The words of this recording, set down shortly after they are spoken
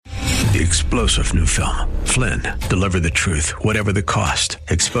The explosive new film, Flynn, deliver the truth, whatever the cost,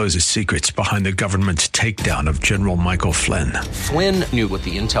 exposes secrets behind the government's takedown of General Michael Flynn. Flynn knew what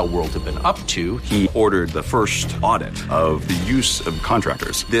the intel world had been up to. He ordered the first audit of the use of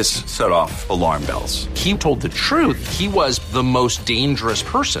contractors. This set off alarm bells. He told the truth. He was the most dangerous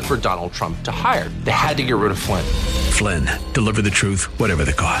person for Donald Trump to hire. They had to get rid of Flynn. Flynn, deliver the truth, whatever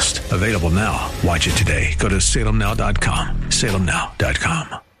the cost. Available now. Watch it today. Go to salemnow.com.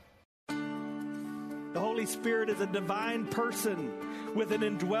 salemnow.com. The Holy Spirit is a divine person with an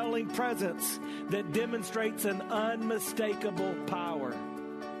indwelling presence that demonstrates an unmistakable power.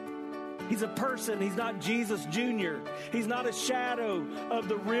 He's a person. He's not Jesus Jr. He's not a shadow of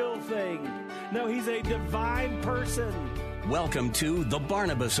the real thing. No, he's a divine person. Welcome to The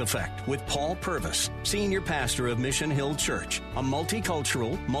Barnabas Effect with Paul Purvis, Senior Pastor of Mission Hill Church, a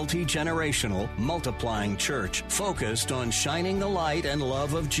multicultural, multi-generational, multiplying church focused on shining the light and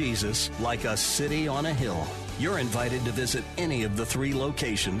love of Jesus like a city on a hill. You're invited to visit any of the 3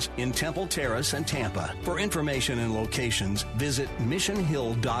 locations in Temple Terrace and Tampa. For information and locations, visit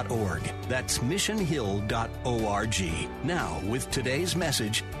missionhill.org. That's missionhill.org. Now, with today's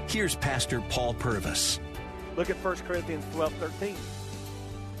message, here's Pastor Paul Purvis. Look at 1 Corinthians 12:13.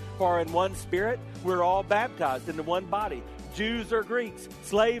 For in one Spirit we're all baptized into one body, Jews or Greeks,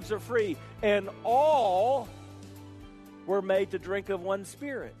 slaves or free, and all were made to drink of one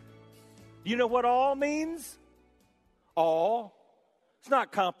Spirit. You know what all means? All. It's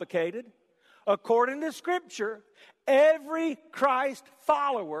not complicated. According to Scripture, every Christ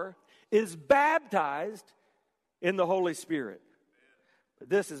follower is baptized in the Holy Spirit. But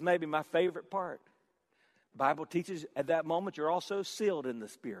this is maybe my favorite part. The Bible teaches at that moment you're also sealed in the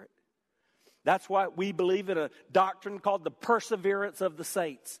Spirit. That's why we believe in a doctrine called the perseverance of the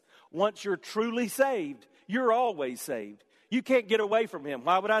saints. Once you're truly saved, you're always saved. You can't get away from him.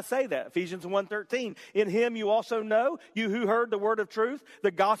 Why would I say that? Ephesians 1:13. In him you also know, you who heard the word of truth,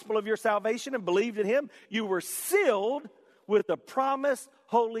 the gospel of your salvation, and believed in him, you were sealed with the promised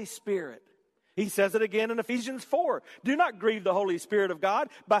Holy Spirit. He says it again in Ephesians 4. Do not grieve the Holy Spirit of God,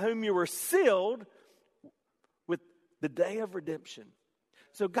 by whom you were sealed with the day of redemption.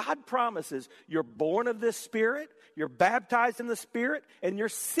 So God promises you're born of this Spirit, you're baptized in the Spirit, and you're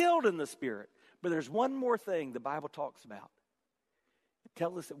sealed in the Spirit. But there's one more thing the Bible talks about. It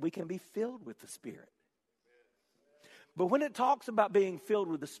tells us that we can be filled with the Spirit. But when it talks about being filled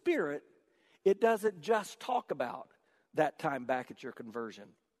with the Spirit, it doesn't just talk about that time back at your conversion.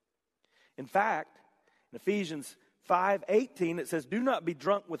 In fact, in Ephesians 5:18, it says, do not be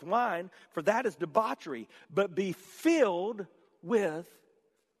drunk with wine, for that is debauchery, but be filled with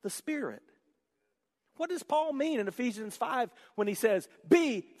the Spirit. What does Paul mean in Ephesians 5 when he says,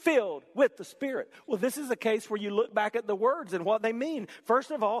 be filled with the Spirit? Well, this is a case where you look back at the words and what they mean.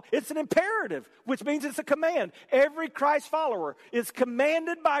 First of all, it's an imperative, which means it's a command. Every Christ follower is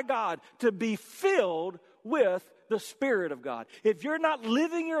commanded by God to be filled with the Spirit of God. If you're not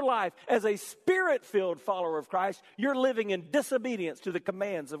living your life as a Spirit-filled follower of Christ, you're living in disobedience to the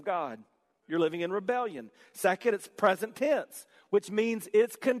commands of God. You're living in rebellion. Second, it's present tense, which means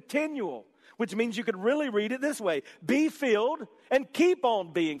it's continual, which means you could really read it this way. Be filled and keep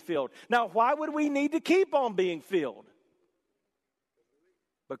on being filled. Now, why would we need to keep on being filled?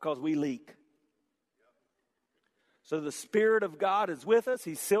 Because we leak. So the Spirit of God is with us.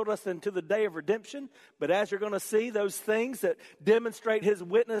 He sealed us into the day of redemption. But as you're going to see, those things that demonstrate His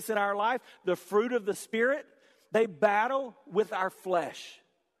witness in our life, the fruit of the Spirit, they battle with our flesh.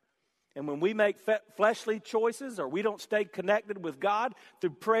 And when we make fleshly choices or we don't stay connected with God through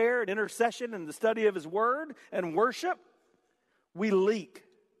prayer and intercession and the study of His Word and worship, we leak.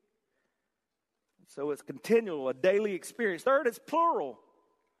 So it's continual, a daily experience. Third, it's plural.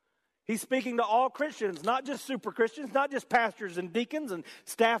 He's speaking to all Christians, not just super Christians, not just pastors and deacons and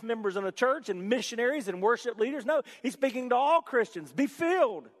staff members in a church and missionaries and worship leaders. No, He's speaking to all Christians. Be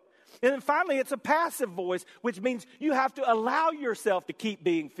filled. And then finally, it's a passive voice, which means you have to allow yourself to keep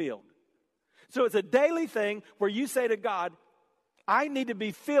being filled. So it's a daily thing where you say to God, I need to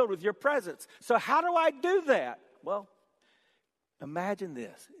be filled with your presence. So how do I do that? Well, imagine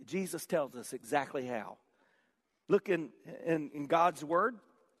this. Jesus tells us exactly how. Look in God's Word.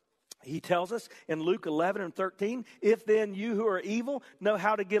 He tells us in Luke 11:13, if then you who are evil know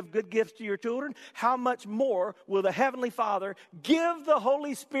how to give good gifts to your children, how much more will the Heavenly Father give the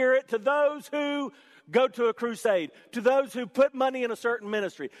Holy Spirit to those who go to a crusade, to those who put money in a certain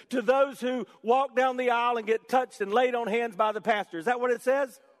ministry, to those who walk down the aisle and get touched and laid on hands by the pastor? Is that what it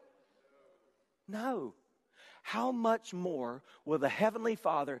says? No. How much more will the Heavenly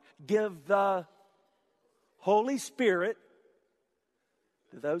Father give the Holy Spirit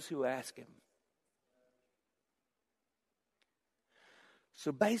to those who ask him.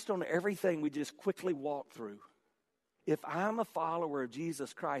 So based on everything we just quickly walked through, if I'm a follower of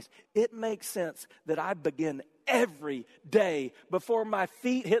Jesus Christ, it makes sense that I begin every day before my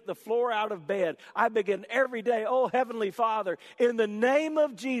feet hit the floor out of bed. I begin every day, oh Heavenly Father, in the name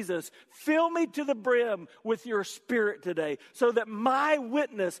of Jesus, fill me to the brim with your Spirit today so that my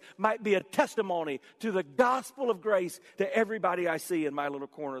witness might be a testimony to the gospel of grace to everybody I see in my little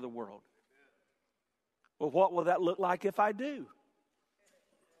corner of the world. Well, what will that look like if I do?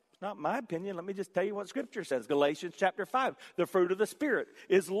 Not my opinion. Let me just tell you what Scripture says. Galatians chapter 5. The fruit of the Spirit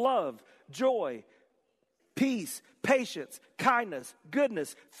is love, joy, peace, patience, kindness,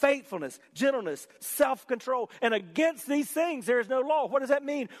 goodness, faithfulness, gentleness, self-control. And against these things there is no law. What does that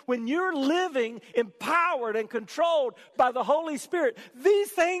mean? When you're living empowered and controlled by the Holy Spirit,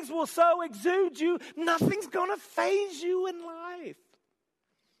 these things will so exude you, nothing's going to faze you in life.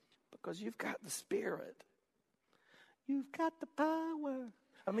 Because you've got the Spirit. You've got the power.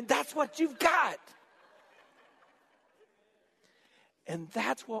 I mean, that's what you've got. And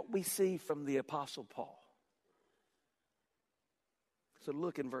that's what we see from the Apostle Paul. So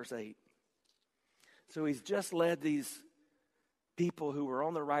look in verse 8. So he's just led these people who were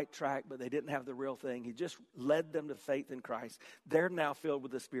on the right track, but they didn't have the real thing. He just led them to faith in Christ. They're now filled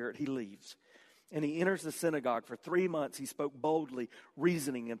with the Spirit. He leaves. And he enters the synagogue. For 3 months, he spoke boldly,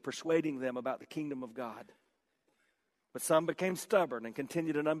 reasoning and persuading them about the kingdom of God. But some became stubborn and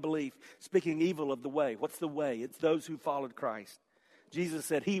continued in unbelief, speaking evil of the way. What's the way? It's those who followed Christ. Jesus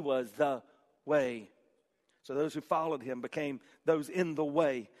said he was the way. So those who followed him became those in the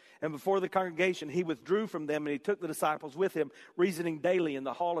way. And before the congregation, he withdrew from them and he took the disciples with him, reasoning daily in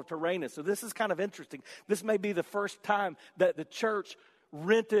the hall of Tyrannus. So this is kind of interesting. This may be the first time that the church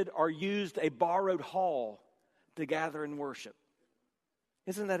rented or used a borrowed hall to gather and worship.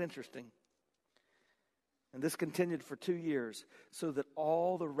 Isn't that interesting? And this continued for 2 years, so that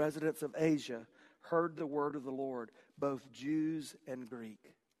all the residents of Asia heard the word of the Lord, both Jews and Greek.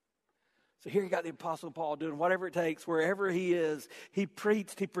 So here you got the Apostle Paul doing whatever it takes, wherever he is. He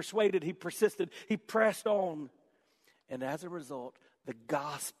preached, he persuaded, he persisted, he pressed on. And as a result, the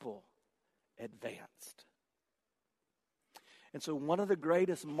gospel advanced. And so one of the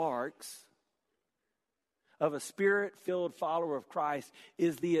greatest marks of a Spirit-filled follower of Christ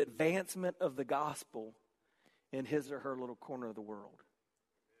is the advancement of the gospel in his or her little corner of the world.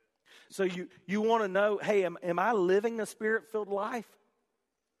 So you want to know, hey, am I living a Spirit-filled life?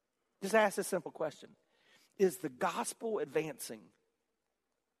 Just ask this simple question. Is the gospel advancing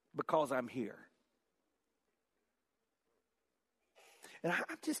because I'm here? And I'm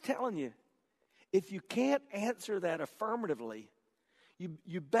just telling you, if you can't answer that affirmatively,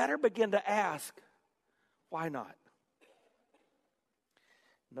 you better begin to ask, why not?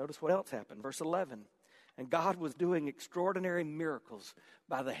 Notice what else happened. Verse 11. And God was doing extraordinary miracles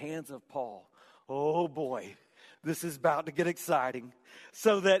by the hands of Paul. Oh boy, this is about to get exciting.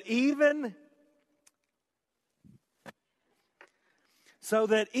 So that even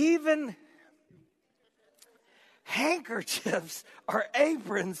handkerchiefs or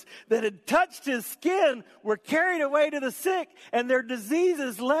aprons that had touched his skin were carried away to the sick, and their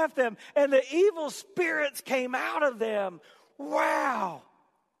diseases left them, and the evil spirits came out of them. Wow.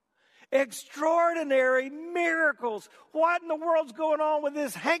 Extraordinary miracles. What in the world's going on with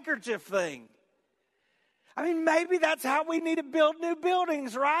this handkerchief thing? I mean, maybe that's how we need to build new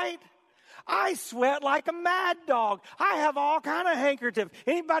buildings, right? I sweat like a mad dog. I have all kind of handkerchiefs.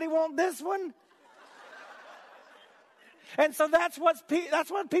 Anybody want this one? And so that's what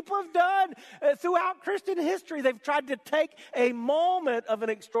people have done throughout Christian history. They've tried to take a moment of an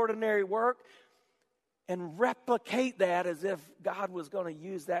extraordinary work and replicate that as if God was going to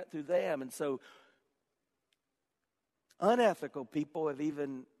use that through them. And so unethical people have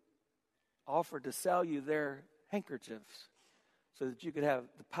even offered to sell you their handkerchiefs so that you could have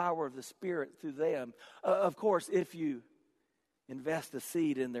the power of the Spirit through them. Of course, if you invest a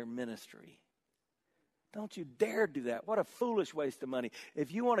seed in their ministry. Don't you dare do that. What a foolish waste of money.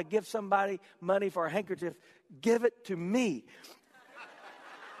 If you want to give somebody money for a handkerchief, give it to me.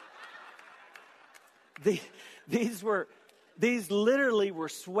 These literally were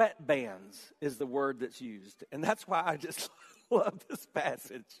sweatbands is the word that's used. And that's why I just love this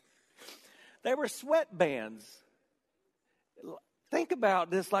passage. They were sweatbands. Think about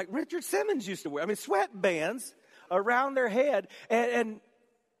this like Richard Simmons used to wear. I mean, sweatbands around their head. And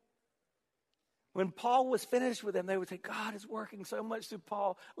when Paul was finished with them, they would say, God is working so much through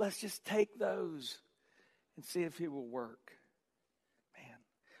Paul. Let's just take those and see if he will work. Man,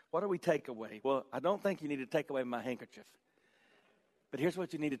 what do we take away? Well, I don't think you need to take away my handkerchief. But here's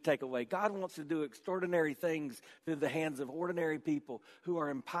what you need to take away. God wants to do extraordinary things through the hands of ordinary people who are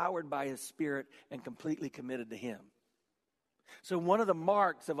empowered by His Spirit and completely committed to Him. So one of the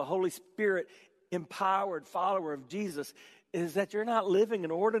marks of a Holy Spirit empowered follower of Jesus is that you're not living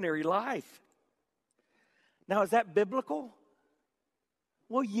an ordinary life. Now, is that biblical?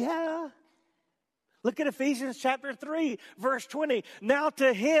 Well, yeah. Look at Ephesians chapter 3, verse 20. Now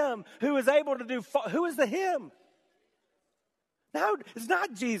to Him who is able to do, who is the Him? No, it's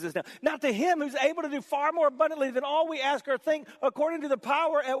not Jesus now. Now to Him who's able to do far more abundantly than all we ask or think, according to the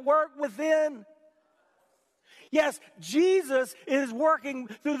power at work within. Yes, Jesus is working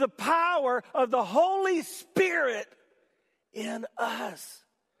through the power of the Holy Spirit in us.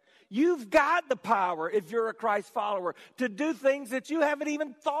 You've got the power, if you're a Christ follower, to do things that you haven't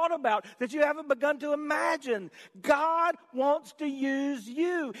even thought about, that you haven't begun to imagine. God wants to use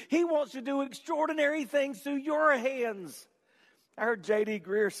you. He wants to do extraordinary things through your hands. I heard J.D.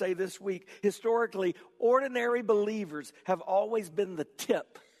 Greer say this week, historically, ordinary believers have always been the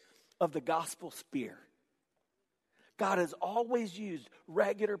tip of the gospel spear. God has always used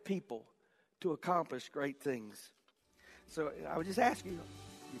regular people to accomplish great things. So I would just ask you,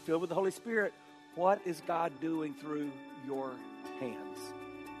 you're filled with the Holy Spirit, what is God doing through your hands?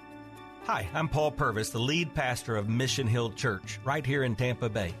 Hi, I'm Paul Purvis, the lead pastor of Mission Hill Church right here in Tampa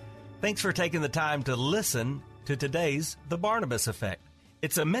Bay. Thanks for taking the time to listen to today's The Barnabas Effect.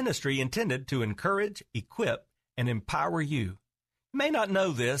 It's a ministry intended to encourage, equip, and empower you. You may not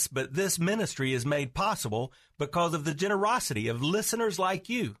know this, but this ministry is made possible because of the generosity of listeners like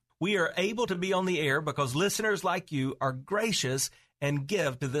you. We are able to be on the air because listeners like you are gracious and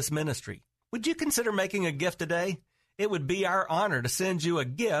give to this ministry. Would you consider making a gift today? It would be our honor to send you a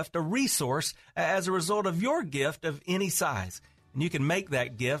gift, a resource, as a result of your gift of any size. And you can make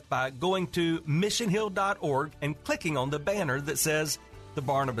that gift by going to missionhill.org and clicking on the banner that says The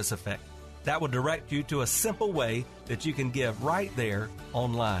Barnabas Effect. That will direct you to a simple way that you can give right there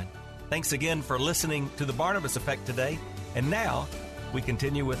online. Thanks again for listening to The Barnabas Effect today. And now we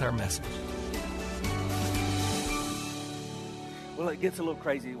continue with our message. Well, it gets a little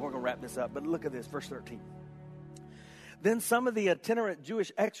crazy. We're going to wrap this up. But look at this, verse 13. Then some of the itinerant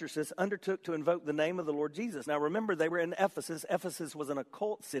Jewish exorcists undertook to invoke the name of the Lord Jesus. Now remember, they were in Ephesus. Ephesus was an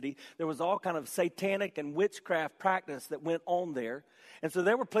occult city. There was all kind of satanic and witchcraft practice that went on there. And so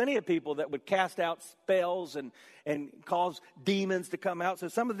there were plenty of people that would cast out spells and cause demons to come out. So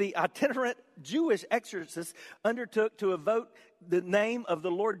some of the itinerant Jewish exorcists undertook to evoke the name of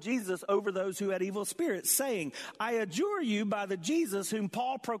the Lord Jesus over those who had evil spirits, saying, I adjure you by the Jesus whom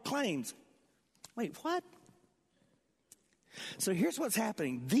Paul proclaims. Wait, what? So here's what's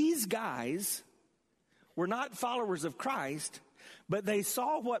happening. These guys were not followers of Christ, but they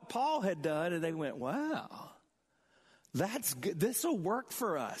saw what Paul had done and they went, wow, that's good. This will work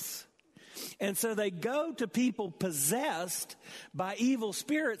for us. And so they go to people possessed by evil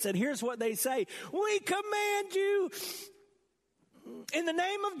spirits, and here's what they say. We command you in the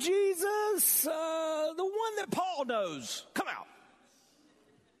name of Jesus, the one that Paul knows, come out.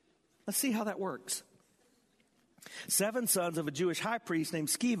 Let's see how that works. 7 sons of a Jewish high priest named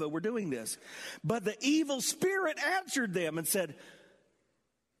Sceva were doing this. But the evil spirit answered them and said,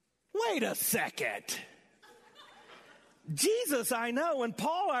 wait a second. Jesus I know, and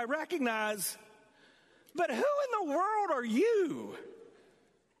Paul I recognize, but who in the world are you?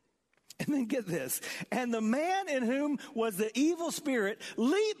 And then get this. And the man in whom was the evil spirit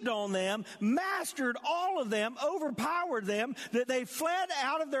leaped on them, mastered all of them, overpowered them, that they fled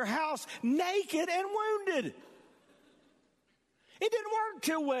out of their house naked and wounded. It didn't work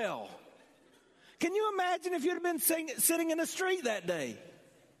too well. Can you imagine if you'd have been sitting in the street that day?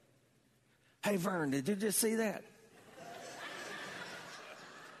 Hey, Vern, did you just see that?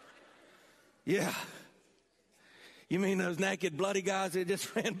 Yeah. You mean those naked, bloody guys that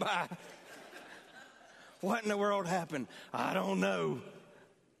just ran by? What in the world happened? I don't know.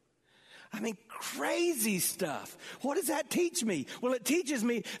 I mean, crazy stuff. What does that teach me? Well, it teaches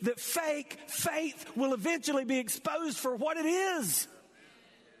me that fake faith will eventually be exposed for what it is.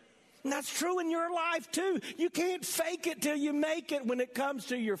 And that's true in your life, too. You can't fake it till you make it when it comes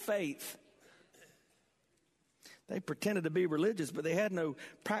to your faith. They pretended to be religious, but they had no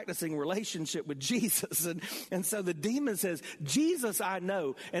practicing relationship with Jesus. And so the demon says, Jesus I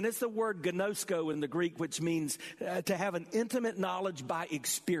know. And it's the word gnosko in the Greek, which means to have an intimate knowledge by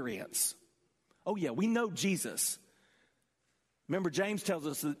experience. Oh, yeah, we know Jesus. Remember, James tells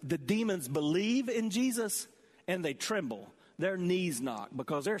us that the demons believe in Jesus and they tremble. Their knees knock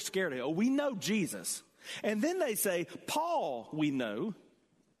because they're scared. Oh, we know Jesus. And then they say, Paul we know.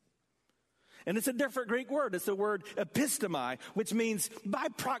 And it's a different Greek word. It's the word epistemi, which means by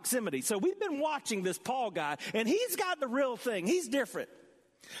proximity. So we've been watching this Paul guy, and he's got the real thing. He's different.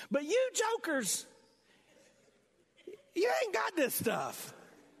 But you jokers, you ain't got this stuff.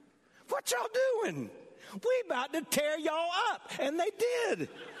 What y'all doing? We about to tear y'all up. And they did.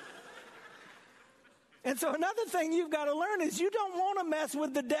 And so another thing you've got to learn is you don't want to mess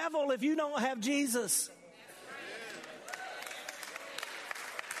with the devil if you don't have Jesus.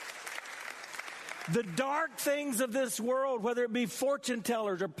 The dark things of this world, whether it be fortune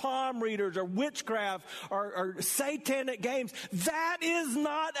tellers or palm readers or witchcraft or satanic games, that is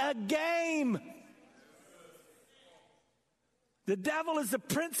not a game. The devil is the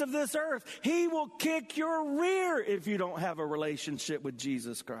prince of this earth. He will kick your rear if you don't have a relationship with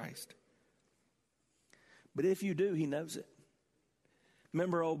Jesus Christ. But if you do, he knows it.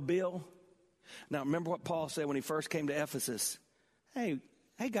 Remember old Bill? Now, remember what Paul said when he first came to Ephesus. Hey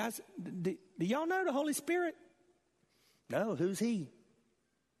guys, do y'all know the Holy Spirit? No, who's he?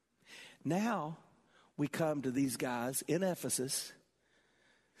 Now we come to these guys in Ephesus.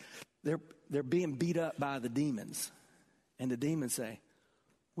 They're being beat up by the demons. And the demons say,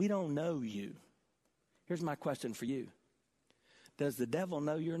 we don't know you. Here's my question for you. Does the devil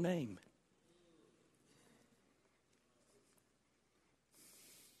know your name?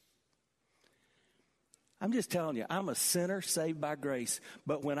 I'm just telling you, I'm a sinner saved by grace.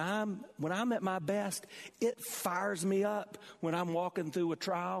 But when I'm at my best, it fires me up when I'm walking through a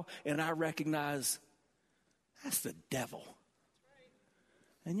trial and I recognize that's the devil.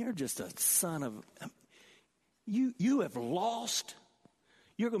 And you're just a son of... You have lost.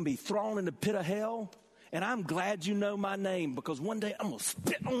 You're going to be thrown in the pit of hell. And I'm glad you know my name, because one day I'm going to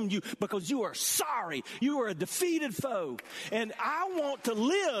spit on you because you are sorry. You are a defeated foe. And I want to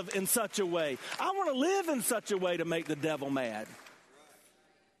live in such a way. I want to live in such a way to make the devil mad.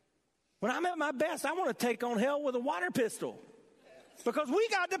 When I'm at my best, I want to take on hell with a water pistol, because we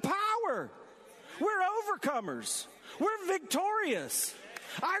got the power. We're overcomers. We're victorious.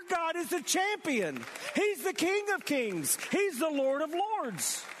 Our God is the champion. He's the King of Kings. He's the Lord of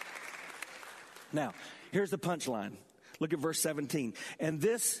Lords. Now, here's the punchline. Look at verse 17. And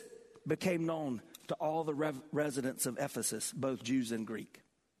this became known to all the residents of Ephesus, both Jews and Greek.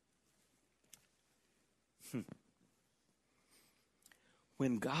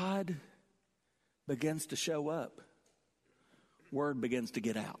 When God begins to show up, word begins to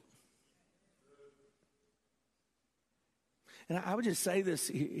get out. And I would just say this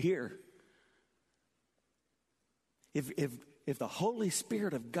here. If the Holy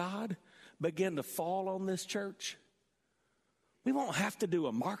Spirit of God begin to fall on this church, we won't have to do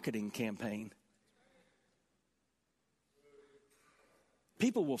a marketing campaign.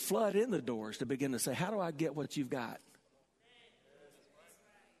 People will flood in the doors to begin to say, how do I get what you've got?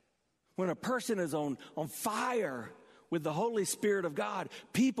 When a person is on fire with the Holy Spirit of God,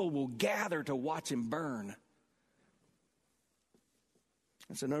 people will gather to watch him burn.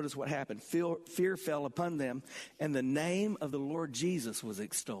 And so notice what happened. Fear fell upon them, and the name of the Lord Jesus was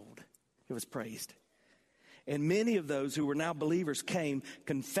extolled. It was praised. And many of those who were now believers came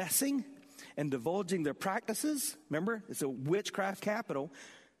confessing and divulging their practices. Remember, it's a witchcraft capital.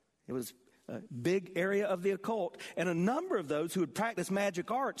 It was a big area of the occult. And a number of those who had practiced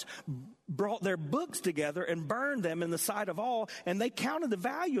magic arts brought their books together and burned them in the sight of all. And they counted the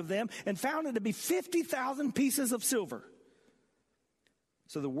value of them and found it to be 50,000 pieces of silver.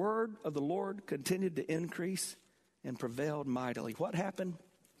 So the word of the Lord continued to increase and prevailed mightily. What happened?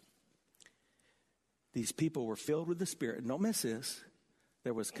 These people were filled with the Spirit. And don't miss this.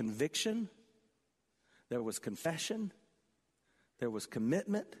 There was conviction. There was confession. There was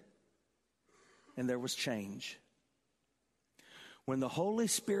commitment. And there was change. When the Holy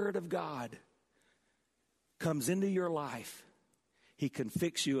Spirit of God comes into your life, He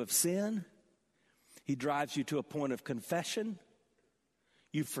convicts you of sin. He drives you to a point of confession.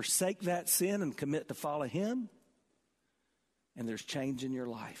 You forsake that sin and commit to follow Him, and there's change in your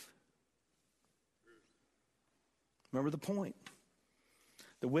life. Remember the point.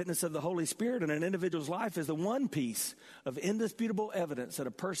 The witness of the Holy Spirit in an individual's life is the one piece of indisputable evidence that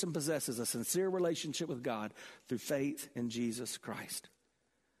a person possesses a sincere relationship with God through faith in Jesus Christ.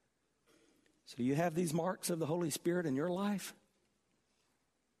 So do you have these marks of the Holy Spirit in your life?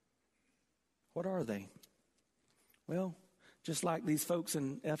 What are they? Well, just like these folks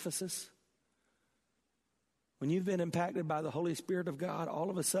in Ephesus, when you've been impacted by the Holy Spirit of God, all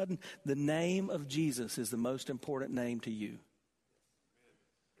of a sudden, the name of Jesus is the most important name to you.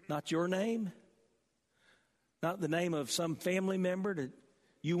 Not your name, not the name of some family member that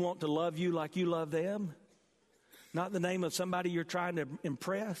you want to love you like you love them, not the name of somebody you're trying to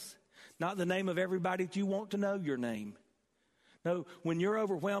impress. Not the name of everybody that you want to know your name. No, when you're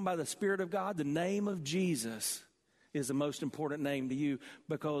overwhelmed by the Spirit of God, the name of Jesus is the most important name to you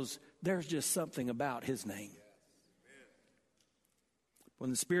because there's just something about his name. When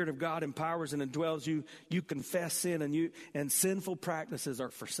the Spirit of God empowers and indwells you, you confess sin and sinful practices are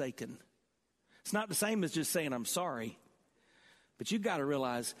forsaken. It's not the same as just saying, I'm sorry. But you've got to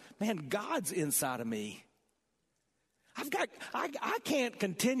realize, man, God's inside of me. I can't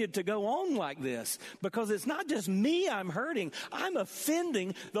continue to go on like this because it's not just me I'm hurting. I'm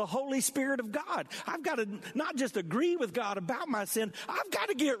offending the Holy Spirit of God. I've got to not just agree with God about my sin. I've got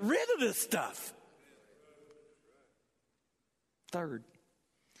to get rid of this stuff. Third,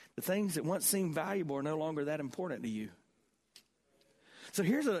 the things that once seemed valuable are no longer that important to you. So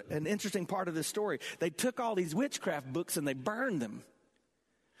here's an interesting part of this story. They took all these witchcraft books and they burned them.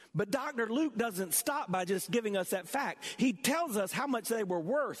 But Dr. Luke doesn't stop by just giving us that fact. He tells us how much they were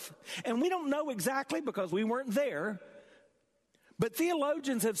worth. And we don't know exactly because we weren't there. But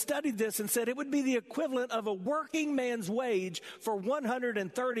theologians have studied this and said it would be the equivalent of a working man's wage for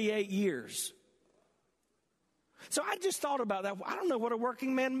 138 years. So I just thought about that. I don't know what a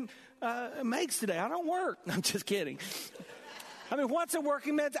working man makes today. I don't work. I'm just kidding. I mean, what's a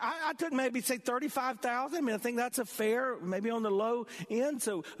working man? I took maybe say $35,000. I mean, I think that's a fair, maybe on the low end.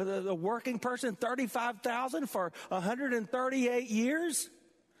 So the working person, $35,000 for 138 years.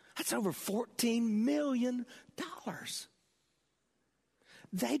 That's over $14 million.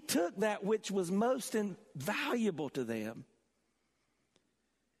 They took that which was most valuable to them.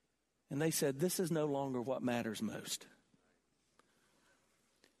 And they said, this is no longer what matters most.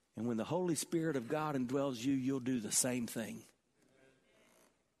 And when the Holy Spirit of God indwells you, you'll do the same thing.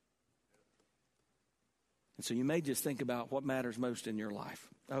 And so you may just think about what matters most in your life.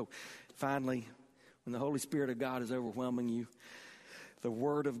 Oh, finally, when the Holy Spirit of God is overwhelming you, the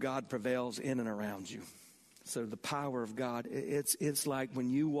Word of God prevails in and around you. So the power of God, it's like when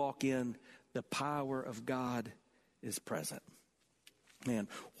you walk in, the power of God is present. Man,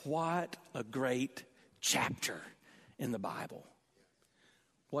 what a great chapter in the Bible.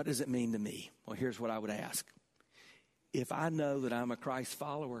 What does it mean to me? Well, here's what I would ask. If I know that I'm a Christ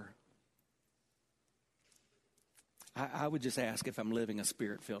follower, I would just ask if I'm living a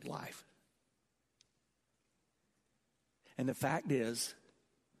Spirit-filled life. And the fact is,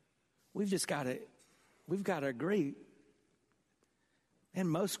 we've got to agree. And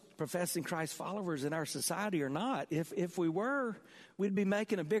most professing Christ followers in our society are not. If we were, we'd be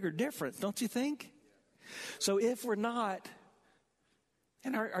making a bigger difference, don't you think? So if we're not,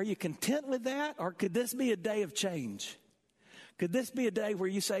 and are you content with that? Or could this be a day of change? Could this be a day where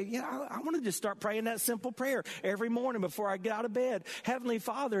you say, I want to just start praying that simple prayer every morning before I get out of bed. Heavenly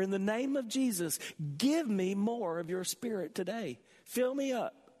Father, in the name of Jesus, give me more of your Spirit today. Fill me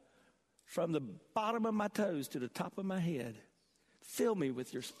up from the bottom of my toes to the top of my head. Fill me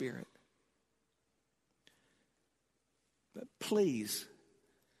with your Spirit. But please,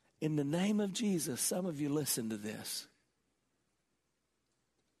 in the name of Jesus, some of you listen to this.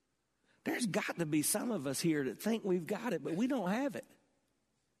 There's got to be some of us here that think we've got it, but we don't have it.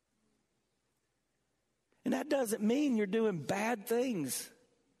 And that doesn't mean you're doing bad things.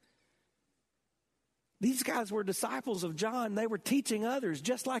 These guys were disciples of John. They were teaching others,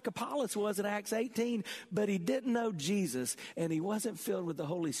 just like Apollos was in Acts 18. But he didn't know Jesus, and he wasn't filled with the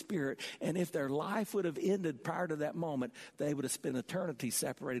Holy Spirit. And if their life would have ended prior to that moment, they would have spent eternity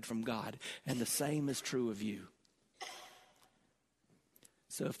separated from God. And the same is true of you.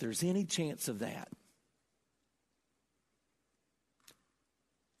 So if there's any chance of that,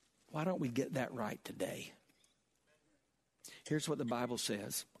 why don't we get that right today? Here's what the Bible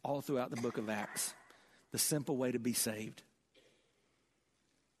says all throughout the book of Acts. The simple way to be saved.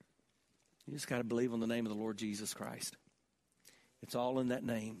 You just got to believe on the name of the Lord Jesus Christ. It's all in that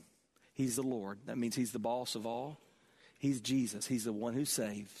name. He's the Lord. That means he's the boss of all. He's Jesus. He's the one who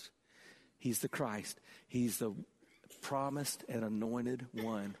saves. He's the Christ. He's the promised and anointed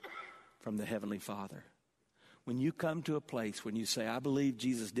one from the Heavenly Father. When you come to a place when you say, I believe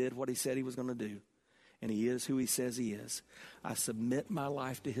Jesus did what he said he was going to do, and he is who he says he is, I submit my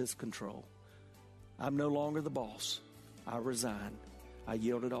life to his control. I'm no longer the boss. I resign. I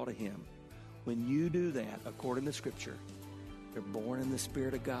yield it all to him. When you do that, according to Scripture, you're born in the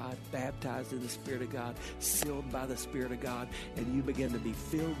Spirit of God, baptized in the Spirit of God, sealed by the Spirit of God, and you begin to be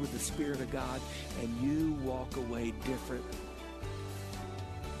filled with the Spirit of God, and you walk away different.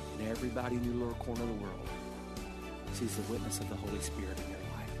 And everybody in your little corner of the world sees the witness of the Holy Spirit in your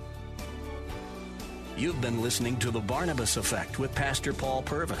life. You've been listening to The Barnabas Effect with Pastor Paul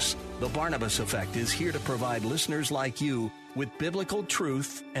Purvis. The Barnabas Effect is here to provide listeners like you with biblical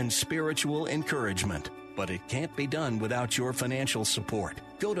truth and spiritual encouragement. But it can't be done without your financial support.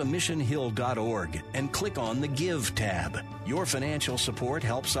 Go to missionhill.org and click on the Give tab. Your financial support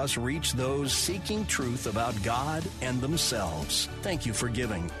helps us reach those seeking truth about God and themselves. Thank you for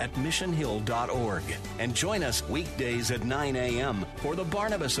giving at missionhill.org. And join us weekdays at 9 a.m. for The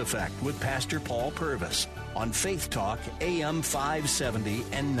Barnabas Effect with Pastor Paul Purvis on Faith Talk AM 570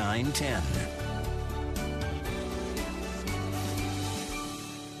 and 910.